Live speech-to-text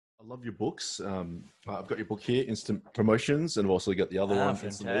love your books. I've got your book here, Instant Promotions, and I've also got the other one.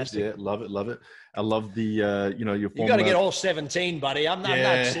 Fantastic. Yeah, love it. I love the, your You former... got to get all 17, buddy. I'm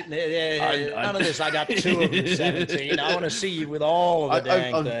not sitting there. None of this. I got 2 of them 17. I want to see you with all of the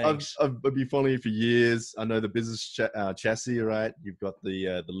dang things. I've been following you for years. I know the business chassis, right? You've got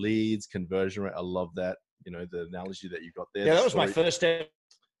the leads, conversion rate. I love that. The analogy that you got there. Yeah, that was my first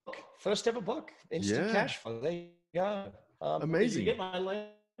ever book. Instant Cash Flow. There you go. Amazing. Did you get my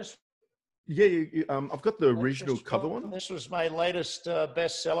latest? Yeah, I've got the original cover one. This was my latest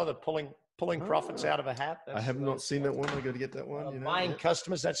bestseller, the pulling profits out of a hat. I have not seen that one. I got to get that one. Buying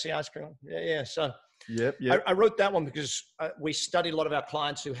customers. That's the ice cream one. Yeah. So yep. I wrote that one because we studied a lot of our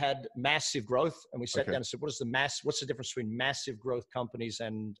clients who had massive growth, and we sat down and said, what's the difference between massive growth companies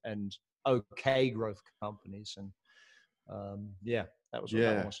and okay growth companies? And that was what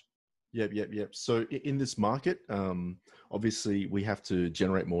that was. Yep. So in this market, obviously we have to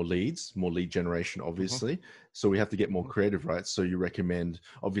generate more leads, more lead generation, obviously. So we have to get more creative, right? So you recommend,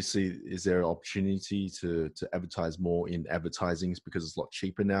 obviously, is there an opportunity to advertise more in advertising because it's a lot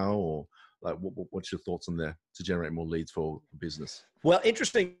cheaper now, or like what's your thoughts on there to generate more leads for business? Well,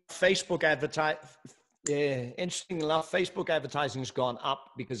 interesting. Interesting enough, Facebook advertising has gone up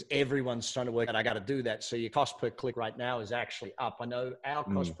because everyone's trying to work out, I got to do that. So your cost per click right now is actually up. I know our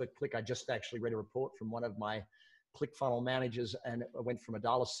cost per click, I just actually read a report from one of my ClickFunnels managers, and it went from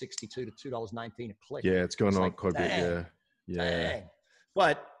 $1.62 to $2.19 a click. Yeah, it's going on quite a bit. Yeah.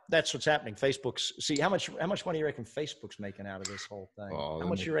 But that's what's happening. How much money do you reckon Facebook's making out of this whole thing? How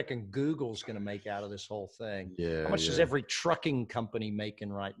much do you reckon Google's going to make out of this whole thing? Yeah. How much is every trucking company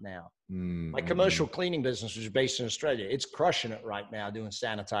making right now? My commercial cleaning business, which is based in Australia, it's crushing it right now, doing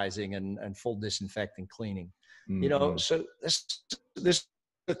sanitizing and full disinfecting cleaning. So this is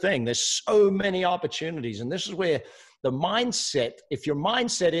the thing. There's so many opportunities, and this is where the mindset. If your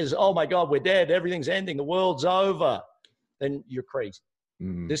mindset is, "Oh my God, we're dead, everything's ending, the world's over," then you're crazy.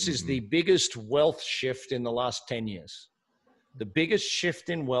 This is the biggest wealth shift in the last 10 years. The biggest shift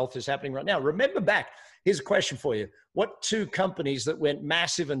in wealth is happening right now. Remember back. Here's a question for you. What 2 companies that went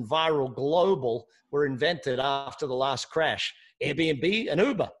massive and viral global were invented after the last crash? Airbnb and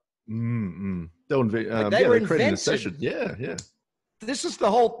Uber. They were invented. Yeah. This is the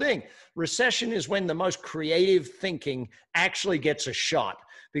whole thing. Recession is when the most creative thinking actually gets a shot.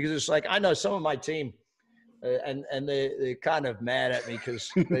 Because it's like, I know some of my team, and they're kind of mad at me because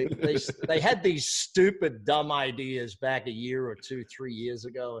they had these stupid, dumb ideas back a year or 2, 3 years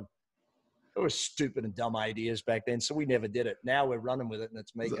ago. And it was stupid and dumb ideas back then, so we never did it. Now we're running with it, and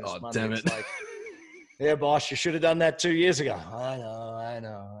it's making us money. Damn it. It's like, yeah, boss, you should have done that 2 years ago. I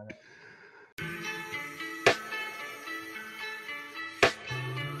know.